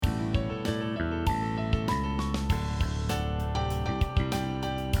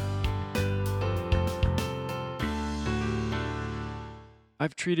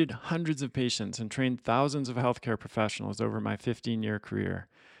I've treated hundreds of patients and trained thousands of healthcare professionals over my 15-year career.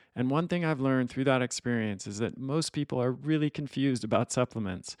 And one thing I've learned through that experience is that most people are really confused about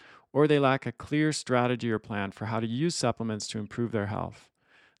supplements, or they lack a clear strategy or plan for how to use supplements to improve their health.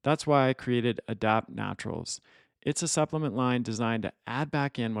 That's why I created Adapt Naturals. It's a supplement line designed to add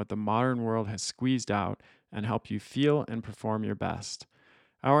back in what the modern world has squeezed out and help you feel and perform your best.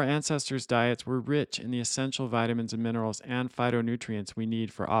 Our ancestors' diets were rich in the essential vitamins and minerals and phytonutrients we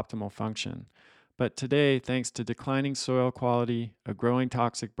need for optimal function. But today, thanks to declining soil quality, a growing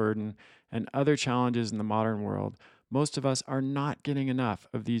toxic burden, and other challenges in the modern world, most of us are not getting enough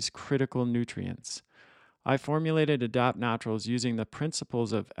of these critical nutrients. I formulated Adapt Naturals using the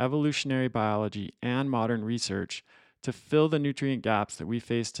principles of evolutionary biology and modern research to fill the nutrient gaps that we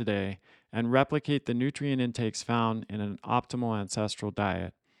face today and replicate the nutrient intakes found in an optimal ancestral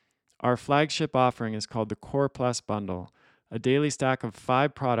diet. Our flagship offering is called the Core Plus Bundle, a daily stack of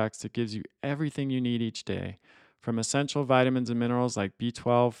 5 products that gives you everything you need each day, from essential vitamins and minerals like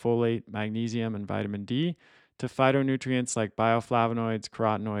B12, folate, magnesium, and vitamin D, to phytonutrients like bioflavonoids,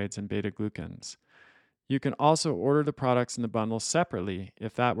 carotenoids, and beta-glucans. You can also order the products in the bundle separately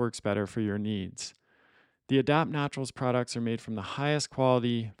if that works better for your needs. The Adapt Naturals products are made from the highest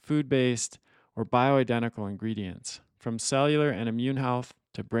quality, food-based, or bioidentical ingredients. From cellular and immune health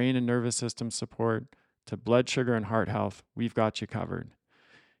to brain and nervous system support to blood sugar and heart health, we've got you covered.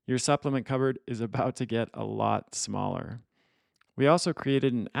 Your supplement cupboard is about to get a lot smaller. We also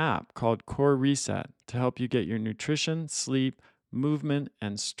created an app called Core Reset to help you get your nutrition, sleep, movement,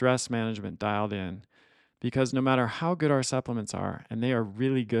 and stress management dialed in. Because no matter how good our supplements are, and they are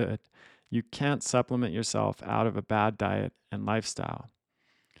really good, you can't supplement yourself out of a bad diet and lifestyle.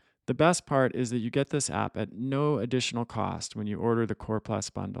 The best part is that you get this app at no additional cost when you order the Core Plus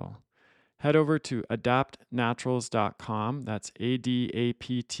bundle. Head over to adaptnaturals.com, that's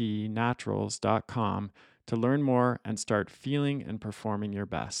A-D-A-P-T naturals.com, to learn more and start feeling and performing your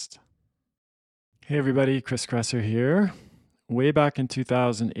best. Hey everybody, Chris Kresser here. Way back in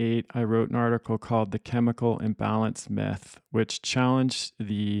 2008, I wrote an article called The Chemical Imbalance Myth, which challenged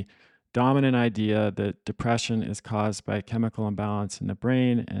the dominant idea that depression is caused by chemical imbalance in the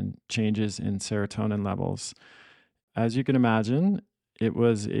brain and changes in serotonin levels. As you can imagine, it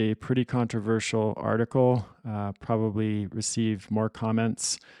was a pretty controversial article, probably received more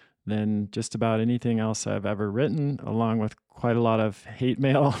comments than just about anything else I've ever written, along with quite a lot of hate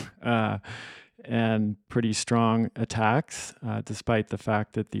mail and pretty strong attacks, despite the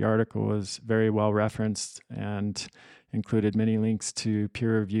fact that the article was very well referenced and included many links to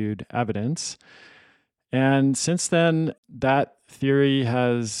peer-reviewed evidence. And since then, that theory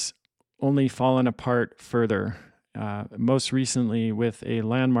has only fallen apart further, most recently with a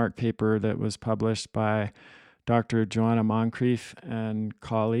landmark paper that was published by Dr. Joanna Moncrieff and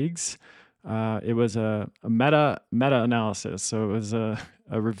colleagues. It was a meta-analysis, so it was a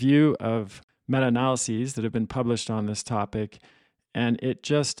review of meta-analyses that have been published on this topic, and it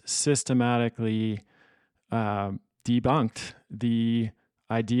just systematically debunked the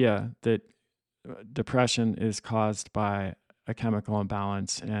idea that depression is caused by a chemical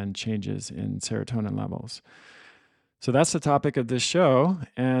imbalance and changes in serotonin levels. So that's the topic of this show,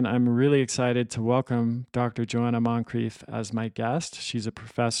 and I'm really excited to welcome Dr. Joanna Moncrieff as my guest. She's a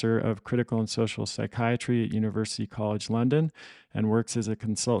professor of critical and social psychiatry at University College London and works as a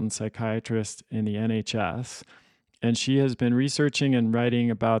consultant psychiatrist in the NHS. And she has been researching and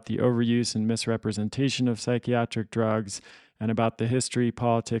writing about the overuse and misrepresentation of psychiatric drugs and about the history,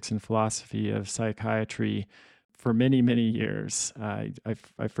 politics, and philosophy of psychiatry for many, many years. I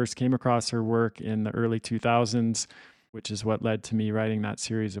first came across her work in the early 2000s, which is what led to me writing that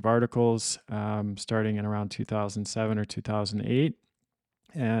series of articles, starting in around 2007 or 2008.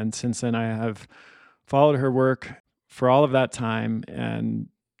 And since then, I have followed her work for all of that time and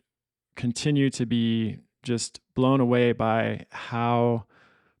continue to be just blown away by how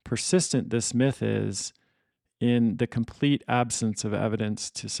persistent this myth is in the complete absence of evidence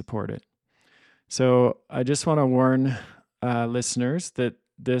to support it. So I just want to warn listeners that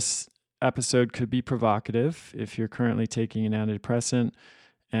this episode could be provocative if you're currently taking an antidepressant,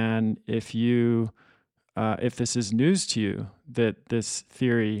 and if this is news to you that this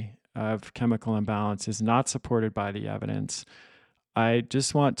theory of chemical imbalance is not supported by the evidence, I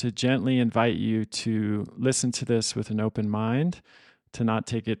just want to gently invite you to listen to this with an open mind, to not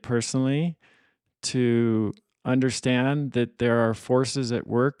take it personally, to understand that there are forces at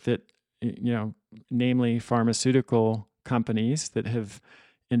work that, namely pharmaceutical companies that have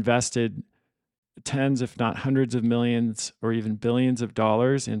invested tens, if not hundreds of millions or even billions of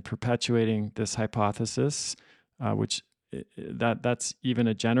dollars in perpetuating this hypothesis, which that's even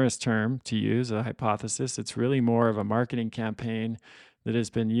a generous term to use, a hypothesis. It's really more of a marketing campaign that has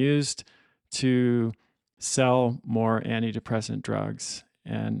been used to sell more antidepressant drugs.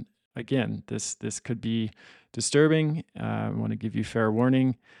 And again, this could be disturbing. I want to give you fair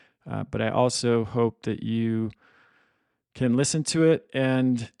warning, but I also hope that you can listen to it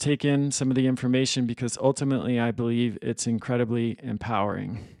and take in some of the information, because ultimately I believe it's incredibly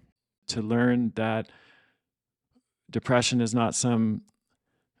empowering to learn that depression is not some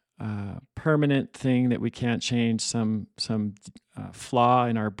permanent thing that we can't change, some flaw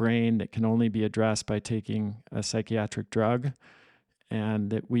in our brain that can only be addressed by taking a psychiatric drug,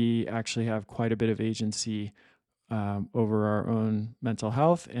 and that we actually have quite a bit of agency over our own mental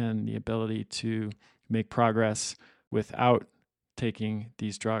health and the ability to make progress without taking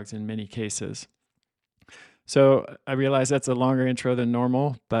these drugs in many cases. So I realize that's a longer intro than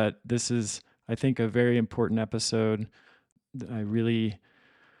normal, but this is, I think, a very important episode. I really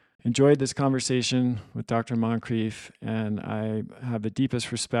enjoyed this conversation with Dr. Moncrieff, and I have the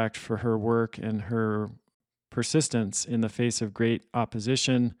deepest respect for her work and her persistence in the face of great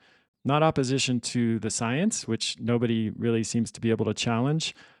opposition, not opposition to the science, which nobody really seems to be able to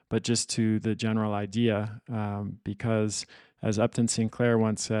challenge, but just to the general idea. Because, as Upton Sinclair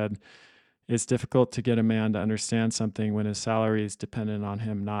once said, it's difficult to get a man to understand something when his salary is dependent on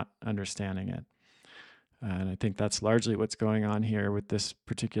him not understanding it. And I think that's largely what's going on here with this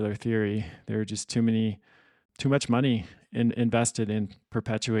particular theory. There are just too much money invested in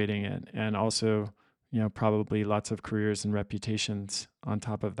perpetuating it, and also, probably lots of careers and reputations on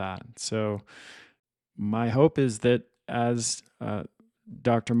top of that. So my hope is that as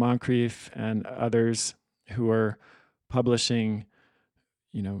Dr. Moncrieff and others who are publishing,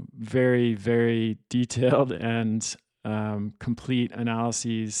 very, very detailed and complete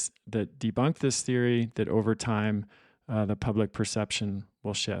analyses that debunk this theory, that over time the public perception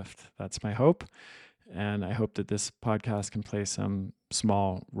will shift. That's my hope. And I hope that this podcast can play some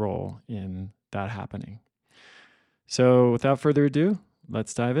small role in that happening. So without further ado,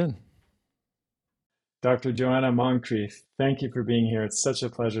 let's dive in. Dr. Joanna Moncrieff, thank you for being here. It's such a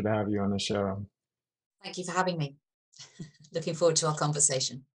pleasure to have you on the show. Thank you for having me. Looking forward to our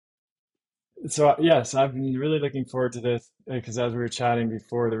conversation. So yes, I've been really looking forward to this because as we were chatting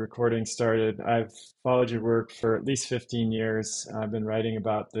before the recording started, I've followed your work for at least 15 years. I've been writing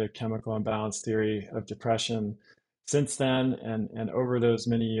about the chemical imbalance theory of depression since then, and over those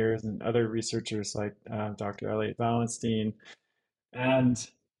many years, and other researchers like Dr. Elliot Valenstein. And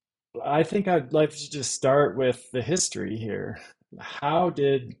I think I'd like to just start with the history here. How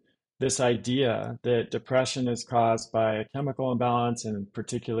did this idea that depression is caused by a chemical imbalance, and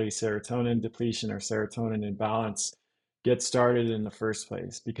particularly serotonin depletion or serotonin imbalance, get started in the first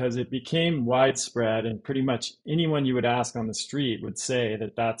place? Because it became widespread, and pretty much anyone you would ask on the street would say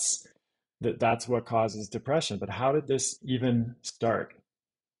that that's what causes depression. But how did this even start?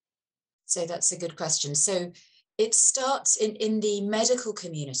 So that's a good question. So it starts in the medical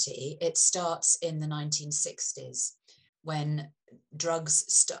community. It starts in the 1960s when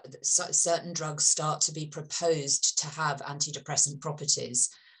certain drugs start to be proposed to have antidepressant properties,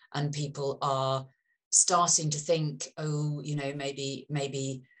 and people are starting to think, oh,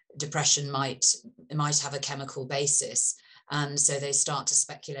 maybe depression might have a chemical basis. And so they start to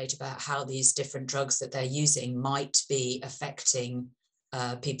speculate about how these different drugs that they're using might be affecting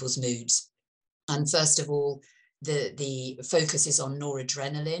people's moods. And first of all, the focus is on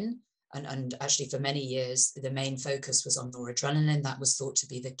noradrenaline. And actually, for many years, the main focus was on noradrenaline. That was thought to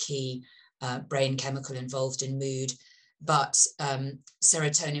be the key brain chemical involved in mood. But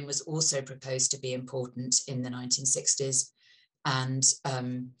serotonin was also proposed to be important in the 1960s. And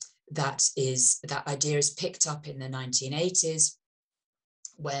that idea is picked up in the 1980s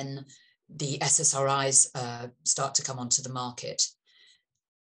when the SSRIs start to come onto the market.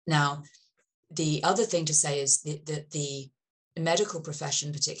 Now, the other thing to say is that the medical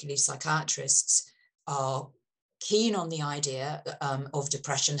profession, particularly psychiatrists, are keen on the idea of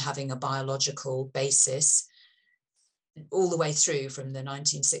depression having a biological basis all the way through from the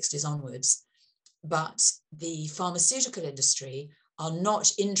 1960s onwards. But the pharmaceutical industry are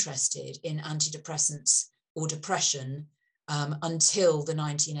not interested in antidepressants or depression until the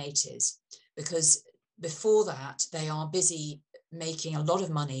 1980s, because before that, they are busy making a lot of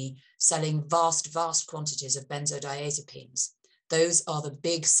money selling vast quantities of benzodiazepines. Those are the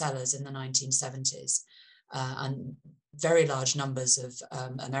big sellers in the 1970s. And very large numbers of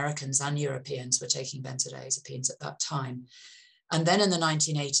Americans and Europeans were taking benzodiazepines at that time. And then in the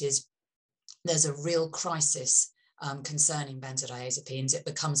 1980s, there's a real crisis concerning benzodiazepines. It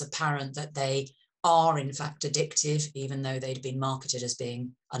becomes apparent that they are in fact addictive, even though they'd been marketed as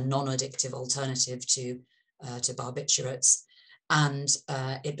being a non-addictive alternative to barbiturates. And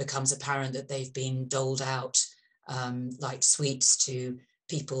it becomes apparent that they've been doled out like sweets to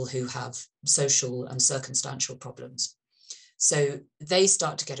people who have social and circumstantial problems. So they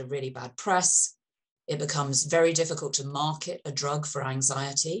start to get a really bad press. It becomes very difficult to market a drug for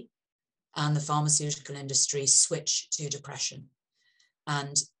anxiety, and the pharmaceutical industry switch to depression.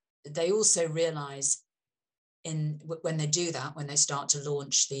 And they also realize when they do that, when they start to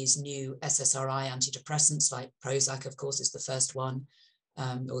launch these new SSRI antidepressants, like Prozac, of course, is the first one,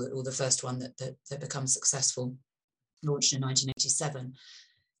 or the first one that becomes successful, launched in 1987.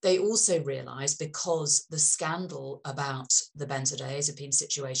 They also realize, because the scandal about the benzodiazepine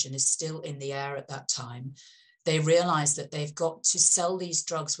situation is still in the air at that time, they realize that they've got to sell these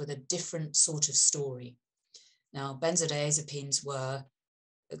drugs with a different sort of story. Now, benzodiazepines were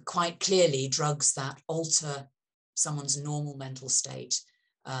quite clearly drugs that alter someone's normal mental state,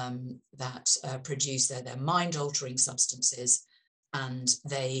 that produce their mind-altering substances, and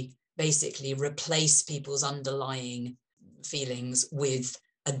they basically replace people's underlying feelings with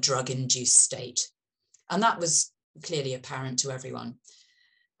a drug-induced state. And that was clearly apparent to everyone.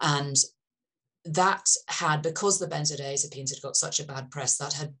 And that had, because the benzodiazepines had got such a bad press,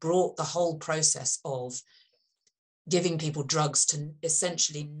 that had brought the whole process of giving people drugs to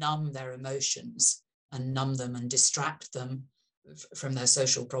essentially numb their emotions and numb them and distract them from their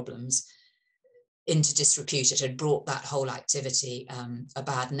social problems into disrepute. It had brought that whole activity a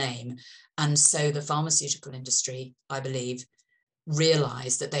bad name. And so the pharmaceutical industry, I believe,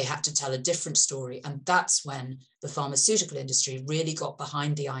 realized that they had to tell a different story. And that's when the pharmaceutical industry really got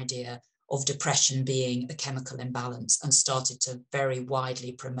behind the idea of depression being a chemical imbalance and started to very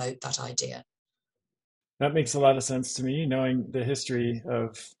widely promote that idea. That makes a lot of sense to me, knowing the history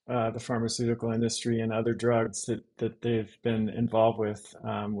of the pharmaceutical industry and other drugs that they've been involved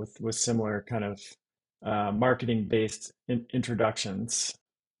with similar kind of marketing-based introductions.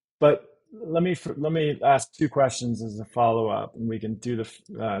 But let me ask two questions as a follow-up, and we can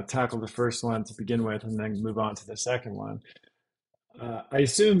tackle the first one to begin with, and then move on to the second one. I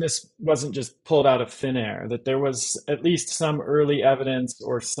assume this wasn't just pulled out of thin air, that there was at least some early evidence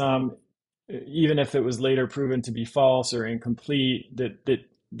or some, even if it was later proven to be false or incomplete,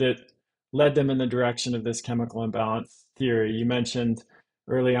 that led them in the direction of this chemical imbalance theory. You mentioned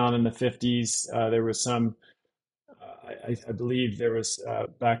early on in the 50s, there was some, I believe there was a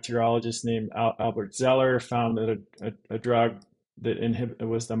bacteriologist named Albert Zeller found that a drug that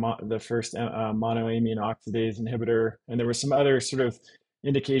was the first monoamine oxidase inhibitor, and there were some other sort of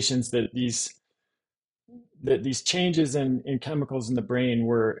indications that these changes in chemicals in the brain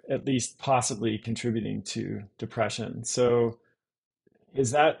were at least possibly contributing to depression. So is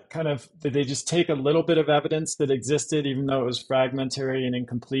that kind of, did they just take a little bit of evidence that existed, even though it was fragmentary and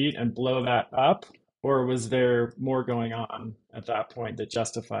incomplete, and blow that up? Or was there more going on at that point that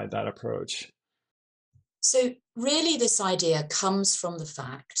justified that approach? So really, this idea comes from the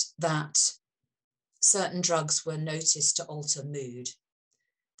fact that certain drugs were noticed to alter mood.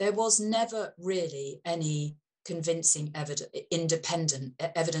 There was never really any convincing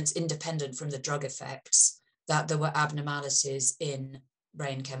evidence independent from the drug effects that there were abnormalities in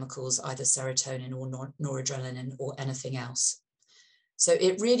brain chemicals, either serotonin or noradrenaline or anything else. So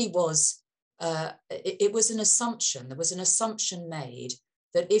it really was, it was an assumption. There was an assumption made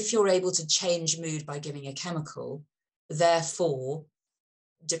that if you're able to change mood by giving a chemical, therefore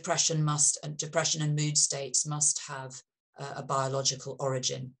depression and mood states must have a biological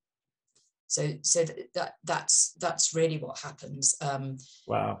origin. So that's really what happens.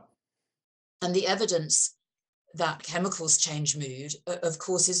 Wow. And the evidence that chemicals change mood, of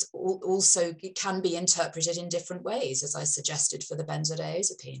course, is also, it can be interpreted in different ways, as I suggested for the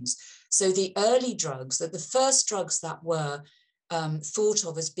benzodiazepines. So the early drugs, the first drugs that were thought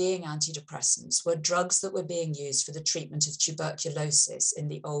of as being antidepressants, were drugs that were being used for the treatment of tuberculosis in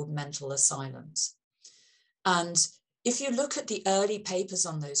the old mental asylums. And if you look at the early papers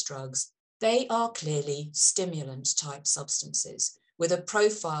on those drugs, they are clearly stimulant type substances with a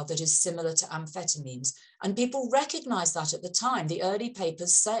profile that is similar to amphetamines. And people recognize that at the time. The early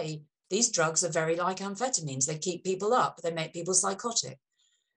papers say these drugs are very like amphetamines. They keep people up, they make people psychotic.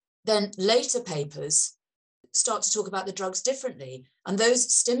 Then later papers start to talk about the drugs differently. And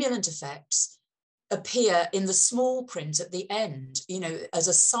those stimulant effects appear in the small print at the end, as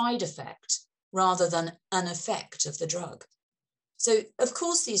a side effect rather than an effect of the drug. So, of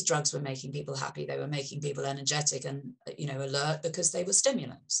course, these drugs were making people happy. They were making people energetic and, alert because they were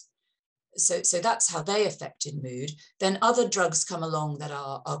stimulants. So that's how they affected mood. Then other drugs come along that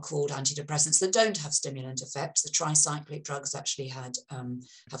are called antidepressants that don't have stimulant effects. The tricyclic drugs actually have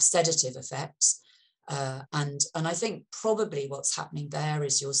sedative effects. And I think probably what's happening there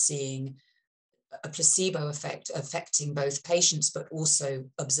is you're seeing a placebo effect affecting both patients, but also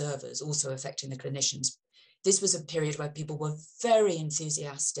observers, also affecting the clinicians. This was a period where people were very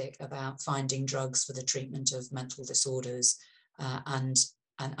enthusiastic about finding drugs for the treatment of mental disorders, and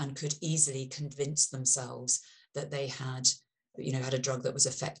could easily convince themselves that they had a drug that was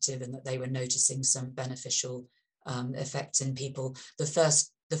effective and that they were noticing some beneficial effects in people. The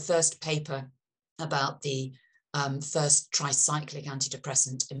first paper about the first tricyclic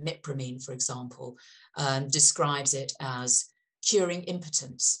antidepressant, imipramine, for example, describes it as curing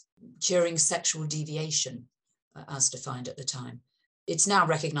impotence, curing sexual deviation, as defined at the time. It's now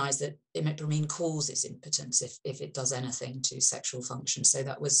recognized that imipramine causes impotence if it does anything to sexual function. So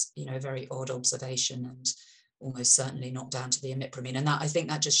that was, a very odd observation, and almost certainly not down to the imipramine. And I think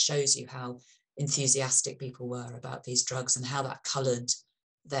that just shows you how enthusiastic people were about these drugs and how that colored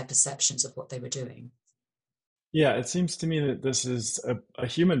their perceptions of what they were doing. Yeah, it seems to me that this is a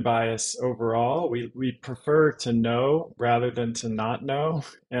human bias overall. We prefer to know rather than to not know,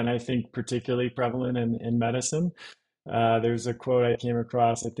 and I think particularly prevalent in medicine. There's a quote I came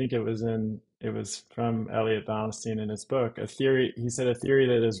across. I think it was from Elliot Ballstein in his book. A theory, he said, a theory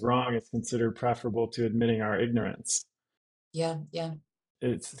that is wrong is considered preferable to admitting our ignorance. Yeah, yeah.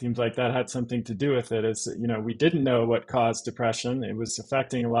 It seems like that had something to do with it. Is, we didn't know what caused depression. It was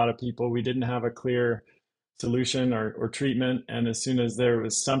affecting a lot of people. We didn't have a clear solution or treatment. And as soon as there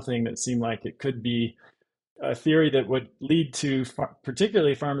was something that seemed like it could be a theory that would lead to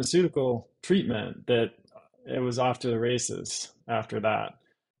particularly pharmaceutical treatment, that it was off to the races after that.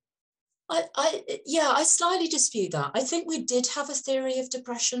 Yeah, I slightly dispute that. I think we did have a theory of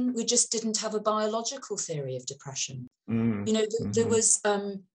depression. We just didn't have a biological theory of depression. Mm, There hmm. was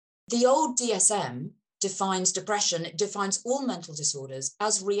the old DSM defines depression, it defines all mental disorders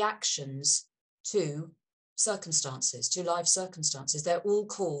as reactions to circumstances, to life circumstances. They're all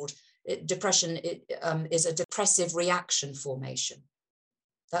called depression. Is a depressive reaction formation.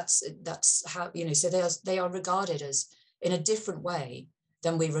 That's how, so they are regarded as in a different way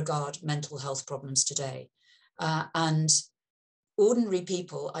than we regard mental health problems today. And ordinary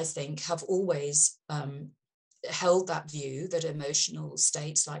people, I think, have always held that view that emotional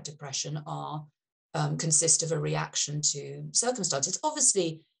states like depression are consist of a reaction to circumstances.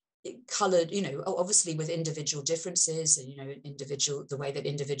 Obviously, colored, obviously with individual differences, and the way that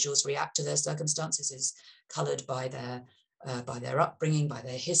individuals react to their circumstances is colored by their upbringing, by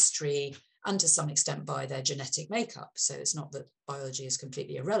their history, and to some extent by their genetic makeup. So it's not that biology is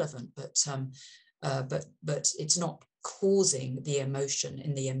completely irrelevant, but it's not causing the emotion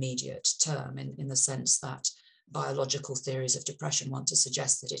in the immediate term, in the sense that biological theories of depression want to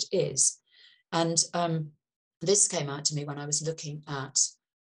suggest that it is. And this came out to me when I was looking at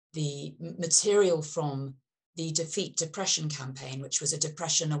the material from the Defeat Depression campaign, which was a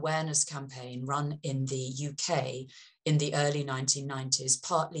depression awareness campaign run in the UK in the early 1990s,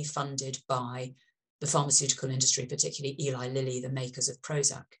 partly funded by the pharmaceutical industry, particularly Eli Lilly, the makers of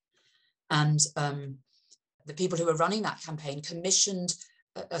Prozac. And the people who were running that campaign commissioned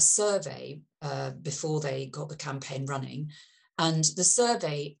a survey before they got the campaign running. And the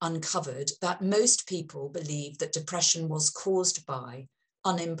survey uncovered that most people believed that depression was caused by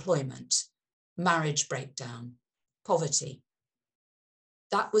unemployment, marriage breakdown, poverty.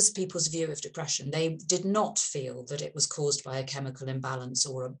 That was people's view of depression. They did not feel that it was caused by a chemical imbalance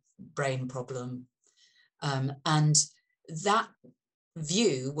or a brain problem. And that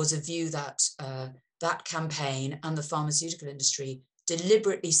view was a view that that campaign and the pharmaceutical industry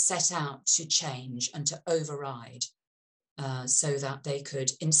deliberately set out to change and to override, so that they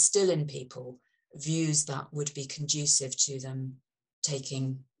could instill in people views that would be conducive to them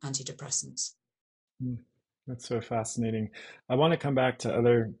taking antidepressants. Mm. That's so fascinating. I want to come back to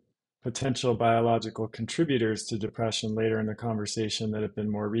other potential biological contributors to depression later in the conversation that have been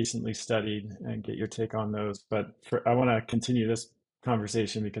more recently studied and get your take on those. But I want to continue this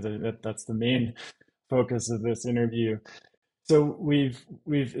conversation because that's the main focus of this interview. So we've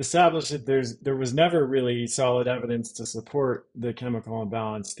established that there was never really solid evidence to support the chemical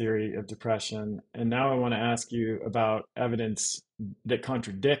imbalance theory of depression. And now I want to ask you about evidence that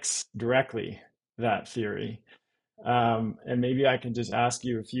contradicts directly that theory. And maybe I can just ask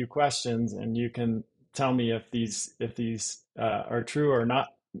you a few questions, and you can tell me if these are true or not,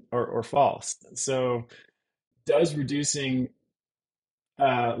 or false. So, does reducing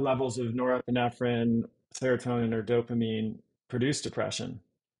levels of norepinephrine, serotonin, or dopamine produce depression?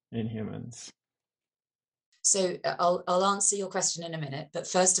 in humans? So I'll answer your question in a minute, but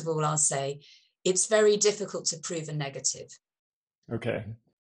first of all, I'll say it's very difficult to prove a negative. Okay.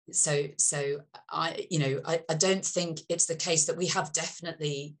 So I don't think it's the case that we have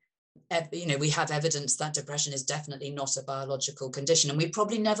definitely, we have evidence that depression is definitely not a biological condition, and we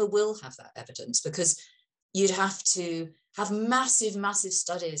probably never will have that evidence, because you'd have to have massive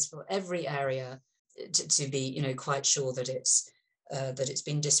studies for every area to be quite sure that it's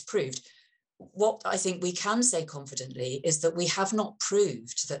been disproved. What I think we can say confidently is that we have not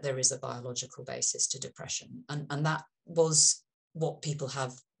proved that there is a biological basis to depression, and that is what people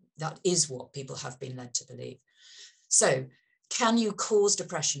have been led to believe. So, can you cause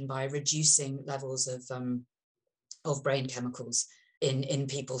depression by reducing levels of brain chemicals in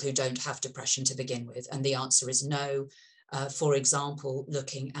people who don't have depression to begin with? And the answer is no. For example,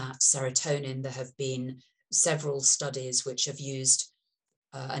 looking at serotonin, there have been several studies which have used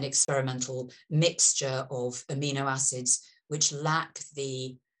an experimental mixture of amino acids which lack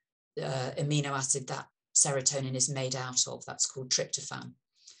the amino acid that serotonin is made out of. That's called tryptophan.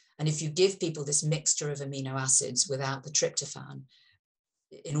 And if you give people this mixture of amino acids without the tryptophan,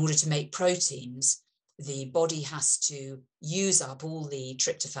 in order to make proteins, the body has to use up all the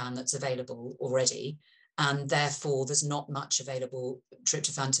tryptophan that's available already, and therefore there's not much available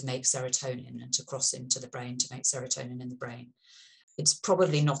tryptophan to make serotonin and to cross into the brain to make serotonin in the brain. It's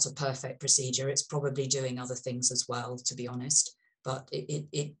probably not a perfect procedure. It's probably doing other things as well, to be honest, but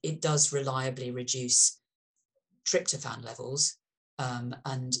it does reliably reduce tryptophan levels,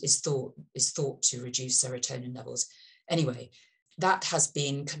 and is thought to reduce serotonin levels. Anyway, that has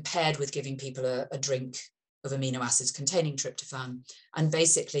been compared with giving people a drink of amino acids containing tryptophan, and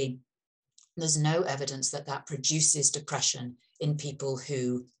basically there's no evidence that that produces depression in people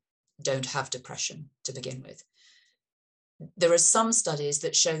who don't have depression to begin with. There are some studies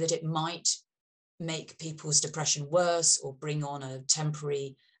that show that it might make people's depression worse or bring on a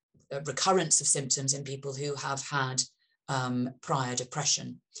temporary recurrence of symptoms in people who have had prior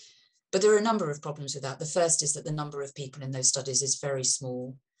depression. But there are a number of problems with that. The first is that the number of people in those studies is very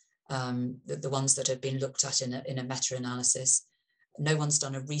small, the ones that have been looked at in a meta-analysis. No one's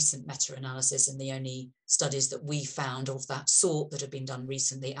done a recent meta-analysis, and the only studies that we found of that sort that have been done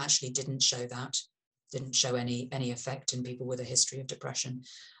recently actually didn't show any effect in people with a history of depression.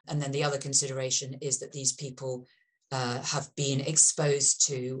 And then the other consideration is that these people have been exposed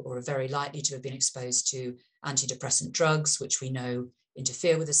to, or are very likely to have been exposed to, antidepressant drugs, which we know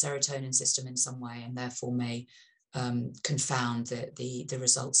interfere with the serotonin system in some way, and therefore may confound the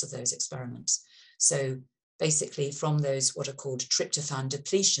results of those experiments. So basically, from those what are called tryptophan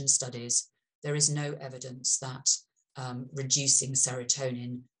depletion studies, there is no evidence that reducing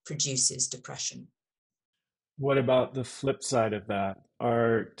serotonin produces depression. What about the flip side of that?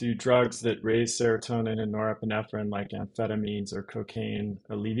 Do drugs that raise serotonin and norepinephrine, like amphetamines or cocaine,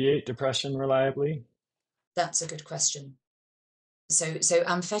 alleviate depression reliably? That's a good question. So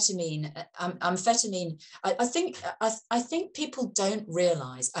amphetamine, I think people don't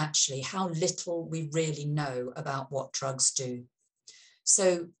realize actually how little we really know about what drugs do.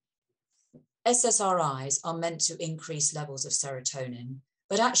 So SSRIs are meant to increase levels of serotonin,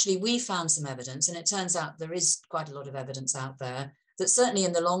 but actually we found some evidence, and it turns out there is quite a lot of evidence out there, that certainly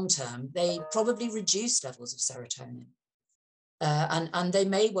in the long term, they probably reduce levels of serotonin. And they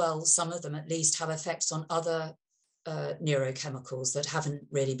may well, some of them at least, have effects on other neurochemicals that haven't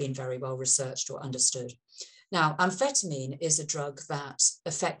really been very well researched or understood. Now, amphetamine is a drug that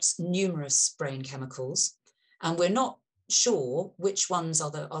affects numerous brain chemicals, and we're not sure which ones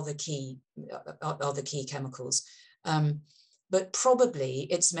are the key chemicals. But probably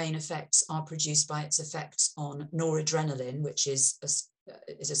its main effects are produced by its effects on noradrenaline, which is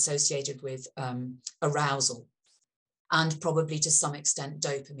associated with arousal, and probably to some extent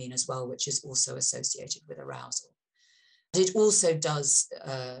dopamine as well, which is also associated with arousal. It also does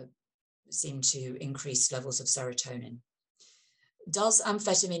seem to increase levels of serotonin. Does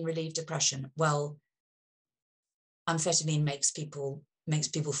amphetamine relieve depression? Well, amphetamine makes people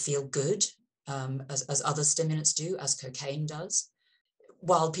feel good, as other stimulants do, as cocaine does,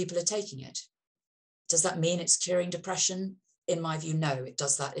 while people are taking it. Does that mean it's curing depression? In my view, no, it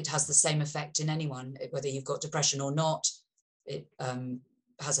does that. It has the same effect in anyone, whether you've got depression or not. It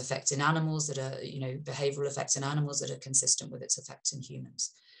has effects in animals that are, behavioral effects in animals that are consistent with its effects in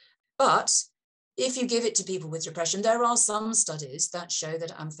humans. But if you give it to people with depression, there are some studies that show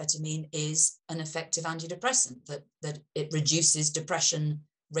that amphetamine is an effective antidepressant, that it reduces depression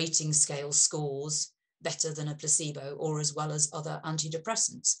rating scale scores better than a placebo, or as well as other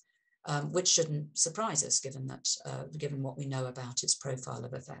antidepressants. which shouldn't surprise us given what we know about its profile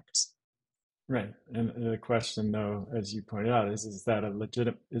of effects. Right. And the question, though, as you pointed out, is that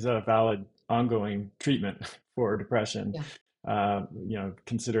a valid ongoing treatment for depression? Yeah.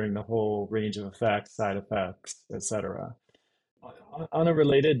 Considering the whole range of effects, side effects, etc. On a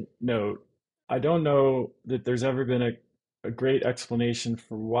related note, I don't know that there's ever been a great explanation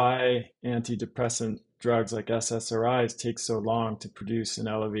for why antidepressant drugs like SSRIs take so long to produce an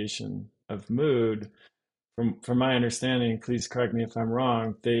elevation of mood. From my understanding, please correct me if I'm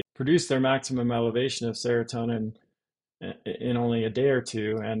wrong, they produce their maximum elevation of serotonin in only a day or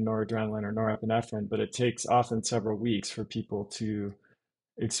two, and noradrenaline or norepinephrine, but it takes often several weeks for people to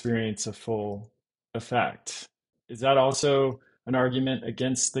experience a full effect. Is that also an argument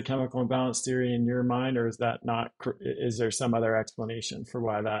against the chemical imbalance theory in your mind, or is that not? Is there some other explanation for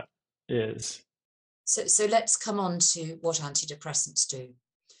why that is? So let's come on to what antidepressants do.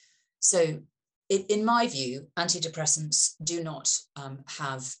 So in my view, antidepressants do not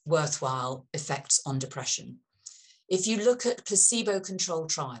have worthwhile effects on depression. If you look at placebo-controlled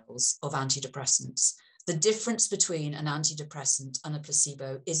trials of antidepressants, the difference between an antidepressant and a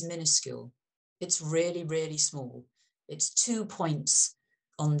placebo is minuscule. It's really, really small. It's 2 points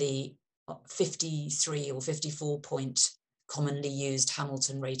on the 53 or 54-point commonly used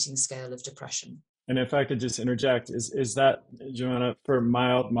Hamilton rating scale of depression. And if I could just interject, is that, Joanna, for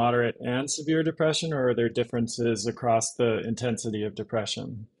mild, moderate, and severe depression, or are there differences across the intensity of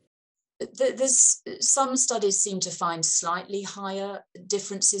depression? There's some studies seem to find slightly higher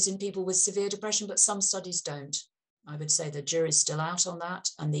differences in people with severe depression, but some studies don't. I would say the jury's still out on that,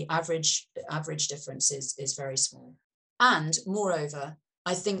 and the average difference is very small. And moreover,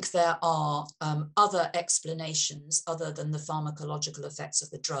 I think there are other explanations other than the pharmacological effects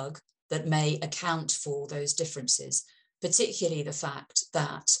of the drug that may account for those differences, particularly the fact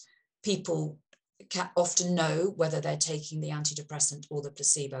that people often know whether they're taking the antidepressant or the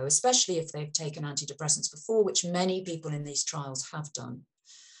placebo, especially if they've taken antidepressants before, which many people in these trials have done.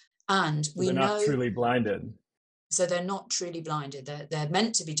 And So we they're not know, truly blinded. so they're not truly blinded. They're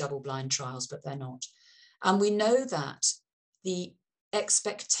meant to be double-blind trials, but they're not. And we know that the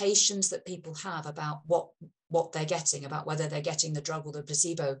expectations that people have about what they're getting, about whether they're getting the drug or the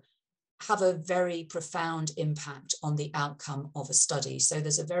placebo, have a very profound impact on the outcome of a study. So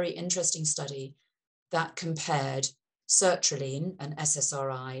there's a very interesting study that compared sertraline, an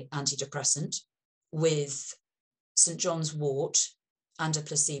SSRI antidepressant, with St. John's wort and a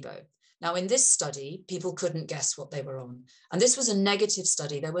placebo. Now, in this study, people couldn't guess what they were on. And this was a negative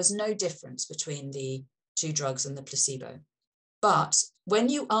study. There was no difference between the two drugs and the placebo. But when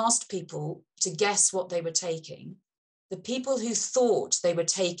you asked people to guess what they were taking, the people who thought they were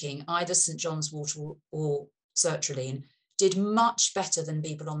taking either St. John's wort or sertraline did much better than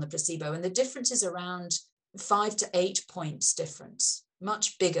people on the placebo. And the difference is around 5 to 8 points difference,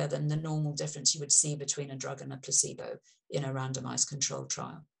 much bigger than the normal difference you would see between a drug and a placebo in a randomized controlled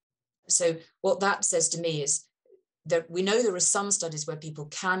trial. So what that says to me is that we know there are some studies where people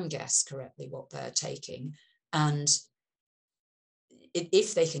can guess correctly what they're taking. And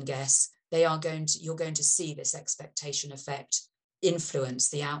if they can guess, you're going to see this expectation effect influence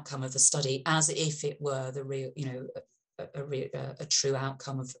the outcome of the study as if it were the real, a true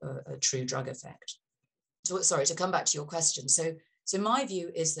outcome of a true drug effect. So, sorry, to come back to your question. So my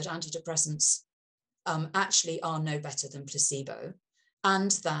view is that antidepressants actually are no better than placebo,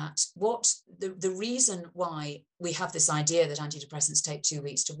 and that the reason why we have this idea that antidepressants take 2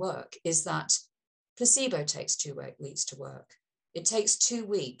 weeks to work is that placebo takes 2 weeks to work. It takes 2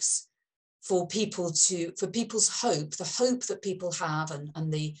 weeks for people's hope, the hope that people have,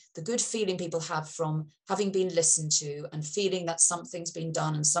 and the good feeling people have from having been listened to and feeling that something's been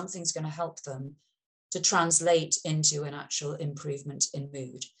done and something's going to help them, to translate into an actual improvement in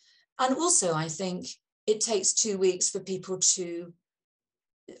mood. And also, I think it takes 2 weeks for people to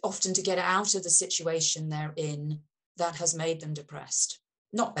get out of the situation they're in that has made them depressed.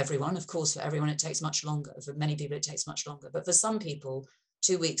 Not everyone, of course, for everyone it takes much longer. For many people it takes much longer, but for some people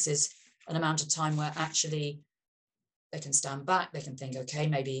 2 weeks is an amount of time where actually they can stand back, they can think, okay,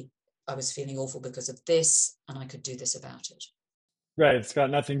 maybe I was feeling awful because of this and I could do this about it. Right. It's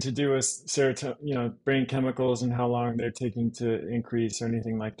got nothing to do with serotonin, brain chemicals and how long they're taking to increase or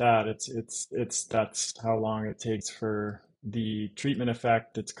anything like that. That's how long it takes for the treatment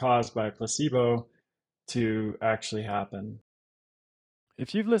effect that's caused by placebo to actually happen.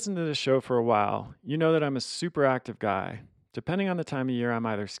 If you've listened to this show for a while, you know that I'm a super active guy. Depending on the time of year, I'm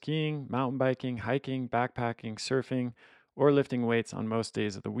either skiing, mountain biking, hiking, backpacking, surfing, or lifting weights on most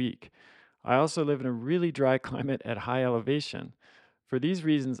days of the week. I also live in a really dry climate at high elevation. For these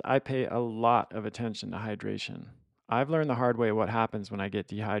reasons, I pay a lot of attention to hydration. I've learned the hard way what happens when I get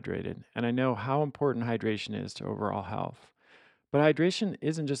dehydrated, and I know how important hydration is to overall health. But hydration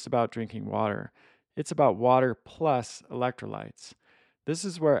isn't just about drinking water, it's about water plus electrolytes. This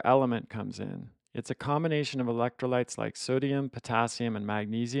is where Element comes in. It's a combination of electrolytes like sodium, potassium, and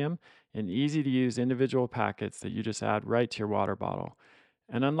magnesium in easy to use individual packets that you just add right to your water bottle.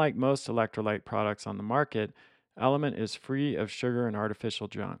 And unlike most electrolyte products on the market, Element is free of sugar and artificial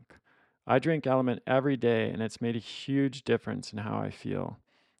junk. I drink Element every day, and it's made a huge difference in how I feel.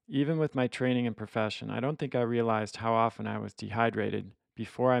 Even with my training and profession, I don't think I realized how often I was dehydrated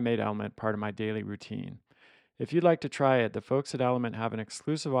before I made Element part of my daily routine. If you'd like to try it, the folks at Element have an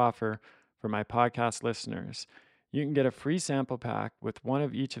exclusive offer for my podcast listeners. You can get a free sample pack with one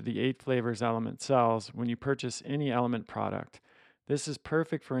of each of the 8 flavors Element sells when you purchase any Element product. This is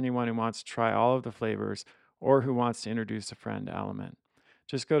perfect for anyone who wants to try all of the flavors or who wants to introduce a friend to Element.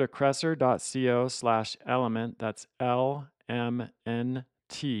 Just go to cresser.co/element, that's LMNT,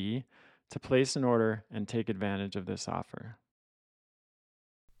 to place an order and take advantage of this offer.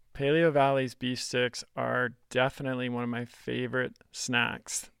 Paleo Valley's beef sticks are definitely one of my favorite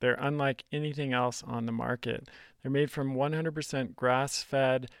snacks. They're unlike anything else on the market. They're made from 100% grass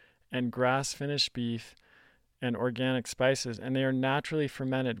fed and grass finished beef and organic spices, and they are naturally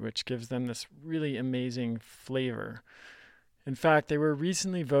fermented, which gives them this really amazing flavor. In fact, they were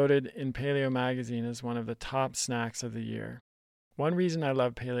recently voted in Paleo Magazine as one of the top snacks of the year. One reason I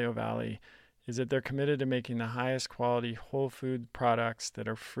love Paleo Valley is that they're committed to making the highest quality whole food products that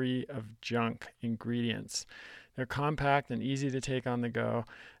are free of junk ingredients. They're compact and easy to take on the go,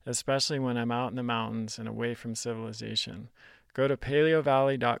 especially when I'm out in the mountains and away from civilization. Go to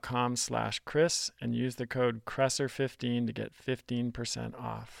paleovalley.com/Chris and use the code Cresser15 to get 15%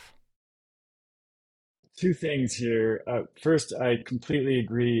 off. Two things here. First, I completely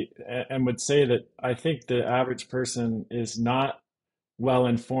agree and would say that I think the average person is not well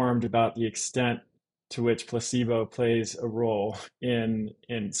informed about the extent to which placebo plays a role in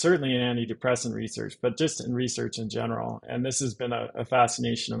certainly in antidepressant research, but just in research in general. And this has been a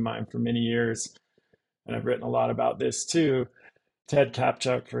fascination of mine for many years, and I've written a lot about this too. Ted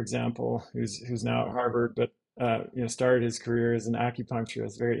Kapchuk, for example, who's now at Harvard, but started his career as an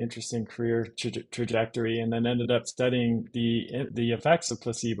acupuncturist, very interesting career trajectory, and then ended up studying the effects of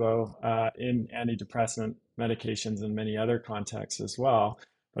placebo in antidepressant medications and many other contexts as well.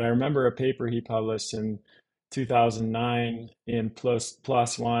 But I remember a paper he published in 2009 in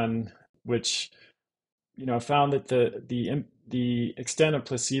Plus One, which found that the extent of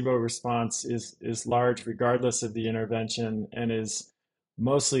placebo response is large regardless of the intervention and is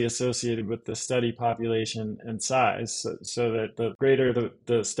mostly associated with the study population and size. So that the greater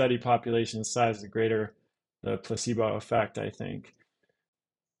the study population size, the greater the placebo effect, I think.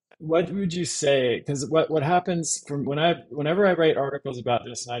 What would you say? Because what happens from whenever I write articles about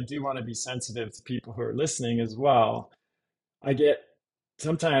this, and I do want to be sensitive to people who are listening as well, I get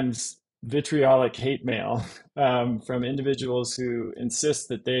sometimes vitriolic hate mail from individuals who insist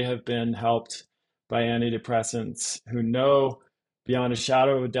that they have been helped by antidepressants, who know beyond a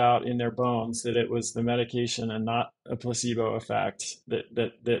shadow of a doubt in their bones that it was the medication and not a placebo effect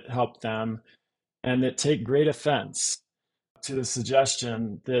that helped them, and that take great offense to the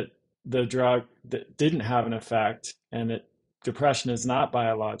suggestion that the drug that didn't have an effect and that depression is not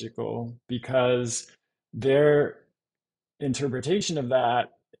biological, because their interpretation of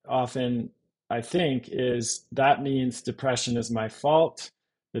that often, I think, is that means depression is my fault,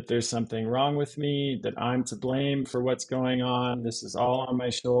 that there's something wrong with me, that I'm to blame for what's going on. This is all on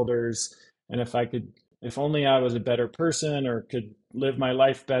my shoulders. And if only I was a better person or could live my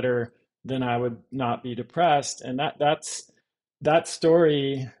life better, then I would not be depressed. And that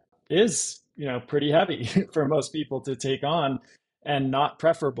story is, pretty heavy for most people to take on, and not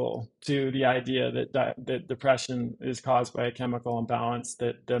preferable to the idea that depression is caused by a chemical imbalance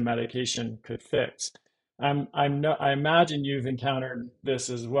that the medication could fix. I imagine you've encountered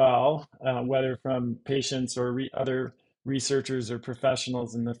this as well, whether from patients or other researchers or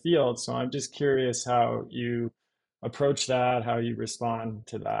professionals in the field. So I'm just curious how you approach that, how you respond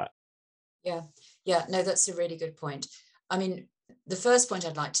to that. Yeah, yeah, no, that's a really good point. I mean, the first point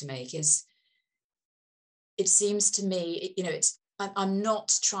I'd like to make is, it seems to me, I'm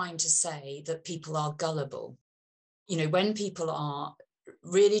not trying to say that people are gullible. When people are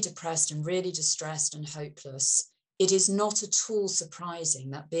really depressed and really distressed and hopeless, it is not at all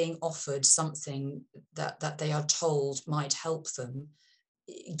surprising that being offered something that they are told might help them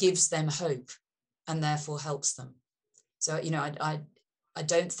gives them hope and therefore helps them. So, I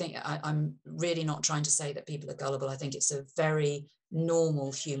don't think, I'm really not trying to say that people are gullible. I think it's a very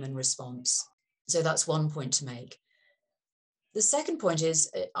normal human response. So that's one point to make. The second point is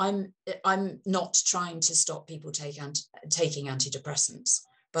I'm not trying to stop people taking antidepressants,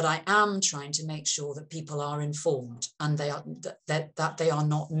 but I am trying to make sure that people are informed and that they are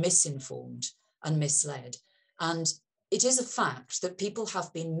not misinformed and misled. And it is a fact that people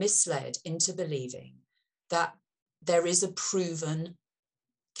have been misled into believing that there is a proven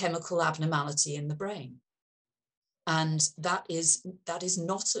chemical abnormality in the brain. And that is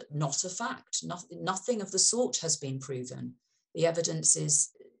not a fact. Nothing of the sort has been proven. The evidence is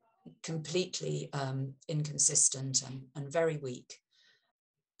completely inconsistent and very weak.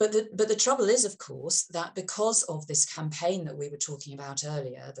 But the trouble is, of course, that because of this campaign that we were talking about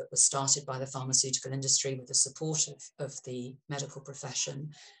earlier, that was started by the pharmaceutical industry with the support of the medical profession,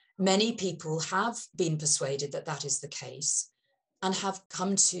 many people have been persuaded that that is the case and have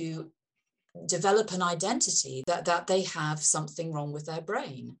come to develop an identity that they have something wrong with their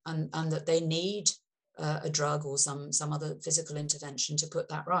brain and that they need a drug or some other physical intervention to put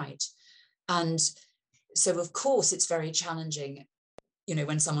that right. And so, of course, it's very challenging,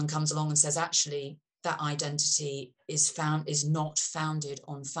 when someone comes along and says, actually, that identity is not founded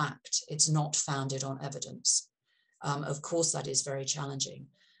on fact. It's not founded on evidence. Of course, that is very challenging.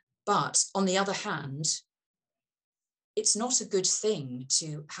 But on the other hand, it's not a good thing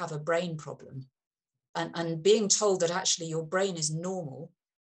to have a brain problem. And being told that actually your brain is normal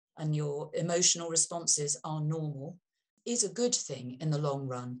and your emotional responses are normal is a good thing in the long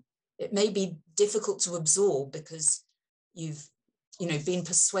run. It may be difficult to absorb because you've been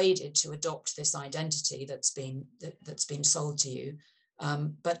persuaded to adopt this identity that's been sold to you.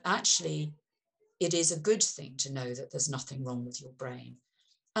 But actually, it is a good thing to know that there's nothing wrong with your brain.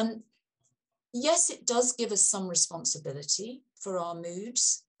 And yes, it does give us some responsibility for our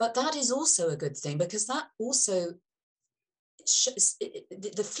moods, but that is also a good thing because that also,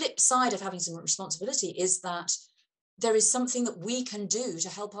 the flip side of having some responsibility is that there is something that we can do to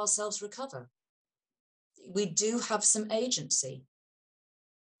help ourselves recover. We do have some agency.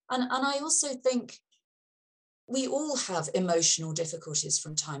 And I also think we all have emotional difficulties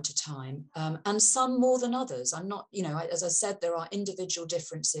from time to time, and some more than others. I'm not, as I said, there are individual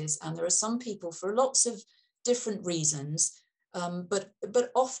differences, and there are some people for lots of different reasons, but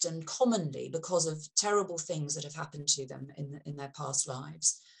often, commonly, because of terrible things that have happened to them in their past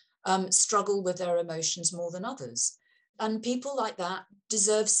lives, struggle with their emotions more than others. And people like that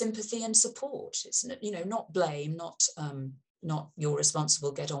deserve sympathy and support. It's, not blame, not you're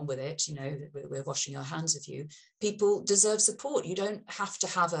responsible, get on with it, we're washing our hands of you. People deserve support. You don't have to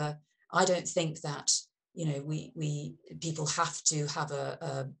have I don't think that, people have to have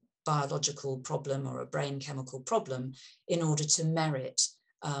a biological problem or a brain chemical problem in order to merit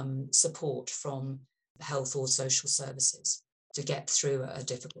support from health or social services to get through a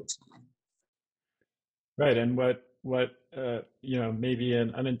difficult time. Right. And what maybe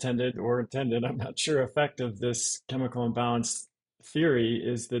an unintended or intended, I'm not sure, effect of this chemical imbalance theory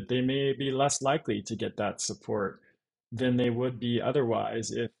is that they may be less likely to get that support than they would be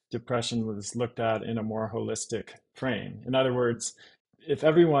otherwise if depression was looked at in a more holistic frame. In other words, if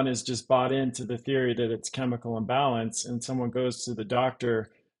everyone is just bought into the theory that it's chemical imbalance and someone goes to the doctor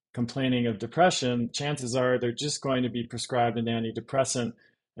complaining of depression, chances are they're just going to be prescribed an antidepressant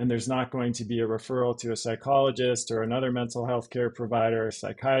and there's not going to be a referral to a psychologist or another mental health care provider, a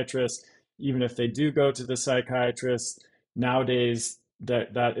psychiatrist. Even if they do go to the psychiatrist, nowadays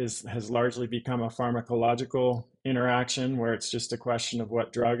has largely become a pharmacological interaction where it's just a question of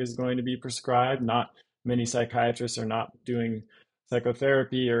what drug is going to be prescribed. Not many psychiatrists are not doing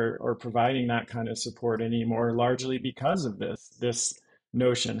psychotherapy or providing that kind of support anymore, largely because of this. This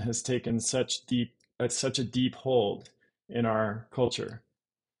notion has taken such a deep hold in our culture.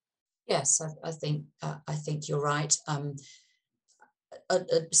 Yes, I think you're right.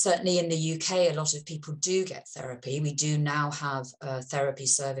 Certainly in the UK, a lot of people do get therapy. We do now have a therapy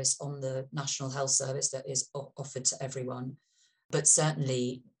service on the National Health Service that is offered to everyone. But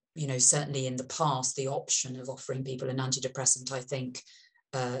certainly in the past, the option of offering people an antidepressant, I think,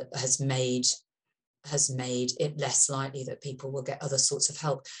 has made it less likely that people will get other sorts of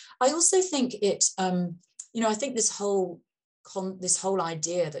help. I also think I think this whole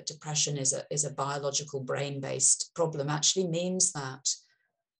idea that depression is a biological brain-based problem actually means that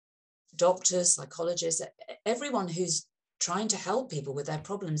doctors, psychologists, everyone who's trying to help people with their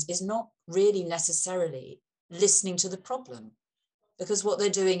problems is not really necessarily listening to the problem, because what they're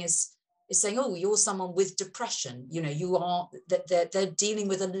doing is saying, oh, you're someone with depression, you are, that they're dealing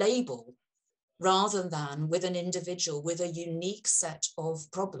with a label rather than with an individual with a unique set of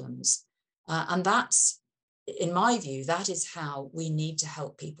problems. And that's, in my view, that is how we need to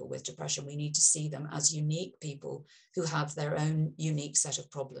help people with depression. We need to see them as unique people who have their own unique set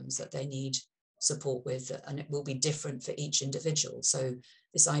of problems that they need support with, and it will be different for each individual. So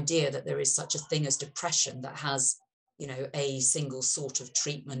this idea that there is such a thing as depression that has, a single sort of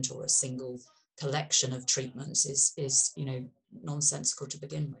treatment or a single collection of treatments is nonsensical to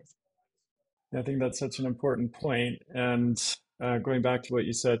begin with. I think that's such an important point. And going back to what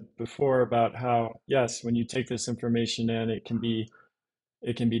you said before about how, yes, when you take this information in, it can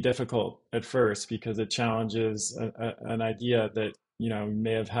be difficult at first because it challenges an idea that you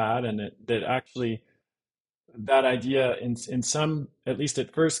may have had, and that actually that idea in some, at least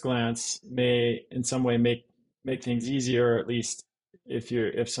at first glance, may in some way make things easier, or at least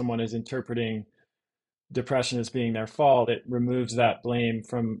if someone is interpreting depression as being their fault, it removes that blame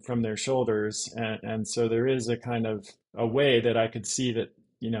from their shoulders. And so there is a kind of a way that I could see that,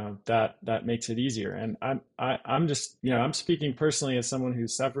 that makes it easier. And I'm just, I'm speaking personally as someone who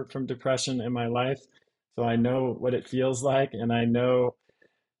suffered from depression in my life. So I know what it feels like, and I know,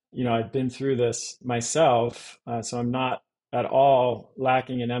 I've been through this myself. So I'm not at all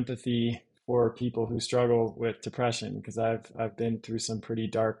lacking in empathy for people who struggle with depression, because I've been through some pretty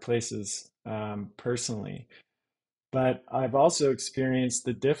dark places personally. But I've also experienced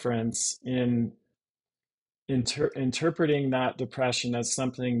the difference in interpreting that depression as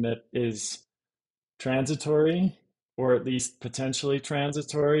something that is transitory, or at least potentially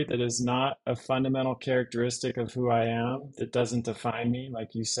transitory, that is not a fundamental characteristic of who I am, that doesn't define me,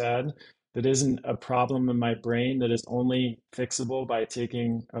 like you said, that isn't a problem in my brain that is only fixable by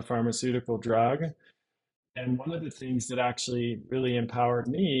taking a pharmaceutical drug. And one of the things that actually really empowered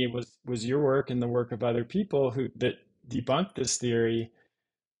me was your work and the work of other people who that debunked this theory.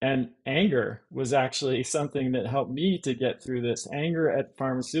 And anger was actually something that helped me to get through this. Anger at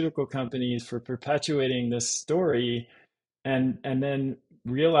pharmaceutical companies for perpetuating this story, and then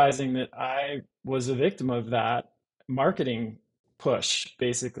realizing that I was a victim of that marketing push,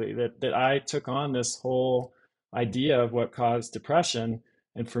 basically, that I took on this whole idea of what caused depression.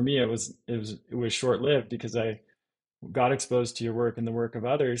 And for me, it was short-lived, because I got exposed to your work and the work of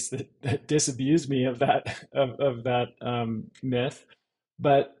others that disabused me of that myth.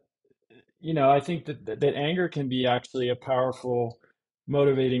 But I think that anger can be actually a powerful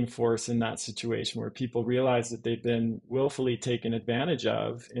motivating force in that situation, where people realize that they've been willfully taken advantage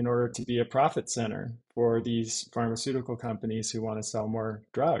of in order to be a profit center for these pharmaceutical companies who want to sell more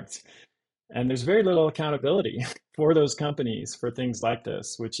drugs. And there's very little accountability for those companies for things like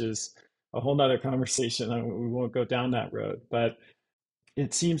this, which is a whole nother conversation. We won't go down that road. But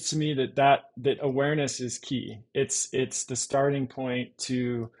it seems to me that awareness is key. It's the starting point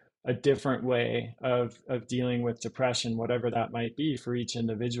to a different way of dealing with depression, whatever that might be for each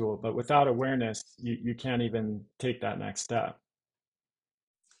individual. But without awareness, you can't even take that next step.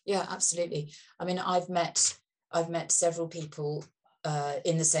 Yeah, absolutely. I mean, I've met several people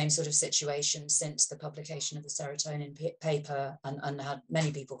in the same sort of situation since the publication of the serotonin paper, and had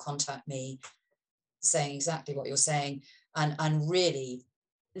many people contact me saying exactly what you're saying, and really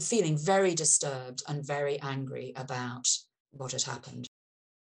feeling very disturbed and very angry about what had happened.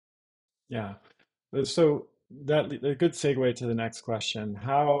 Yeah. So that a good segue to the next question.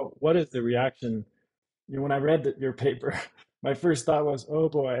 What is the reaction? When I read your paper, my first thought was, oh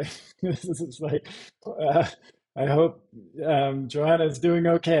boy, this is like, uh, I hope Joanna is doing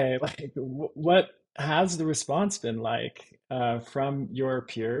okay. Like, what has the response been like from your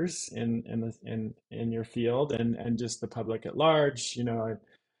peers in your field, and just the public at large?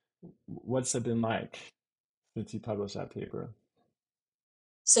 What's it been like since you published that paper?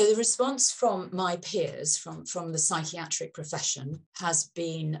 So the response from my peers, from the psychiatric profession, has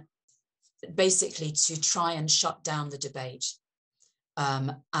been basically to try and shut down the debate,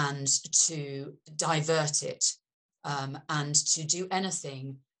 and to divert it, and to do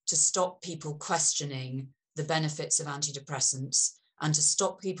anything to stop people questioning the benefits of antidepressants, and to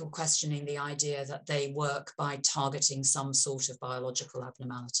stop people questioning the idea that they work by targeting some sort of biological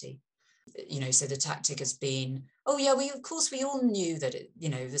abnormality. So the tactic has been, oh yeah, of course we all knew that the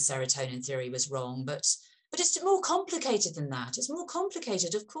serotonin theory was wrong, but it's more complicated than that. It's more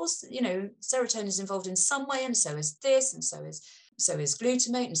complicated. Of course, serotonin is involved in some way, and so is this, and so is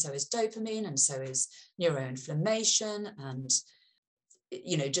glutamate, and so is dopamine, and so is neuroinflammation, and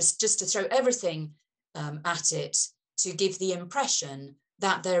just to throw everything at it, to give the impression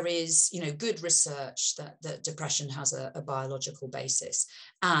that there is good research that depression has a biological basis.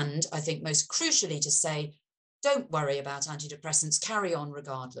 And I think most crucially to say, don't worry about antidepressants, carry on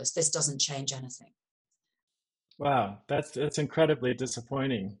regardless. This doesn't change anything. Wow, that's incredibly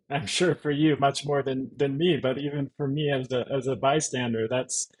disappointing. I'm sure for you much more than me, but even for me as a bystander,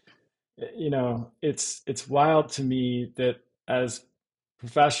 that's it's wild to me that as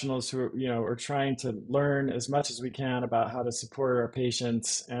professionals who are, are trying to learn as much as we can about how to support our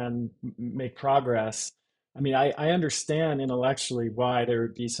patients and make progress. I mean, I understand intellectually why there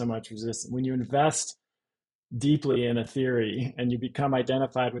would be so much resistance when you invest deeply in a theory and you become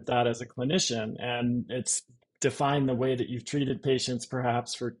identified with that as a clinician, and it's defined the way that you've treated patients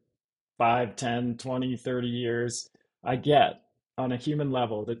perhaps for 5, 10, 20, 30 years. I get on a human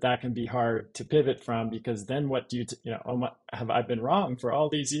level that that can be hard to pivot from, because then what do oh my, have I been wrong for all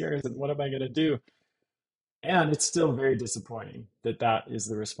these years and what am I going to do? And it's still very disappointing that that is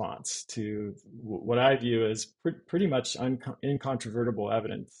the response to what I view as pretty much incontrovertible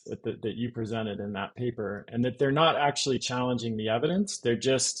evidence that you presented in that paper, and that they're not actually challenging the evidence. They're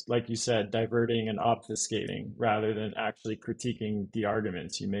just, like you said, diverting and obfuscating rather than actually critiquing the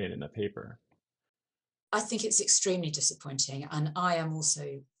arguments you made in the paper. I think it's extremely disappointing. And I am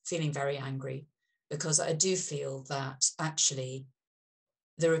also feeling very angry because I do feel that actually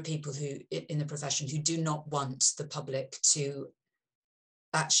there are people who in the profession who do not want the public to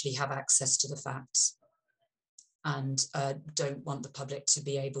actually have access to the facts, and don't want the public to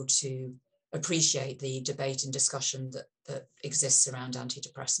be able to appreciate the debate and discussion that exists around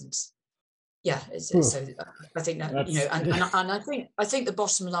antidepressants. Yeah, Whew, so I think that, that's and I think the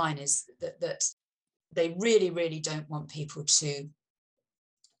bottom line is that they really, really don't want people to,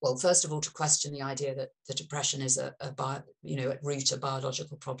 well, first of all, to question the idea that the depression is at root a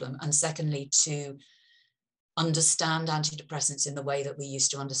biological problem, and secondly, to understand antidepressants in the way that we used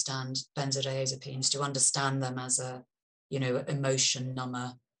to understand benzodiazepines, to understand them as a, emotion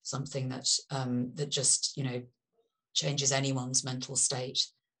number, something that just, changes anyone's mental state.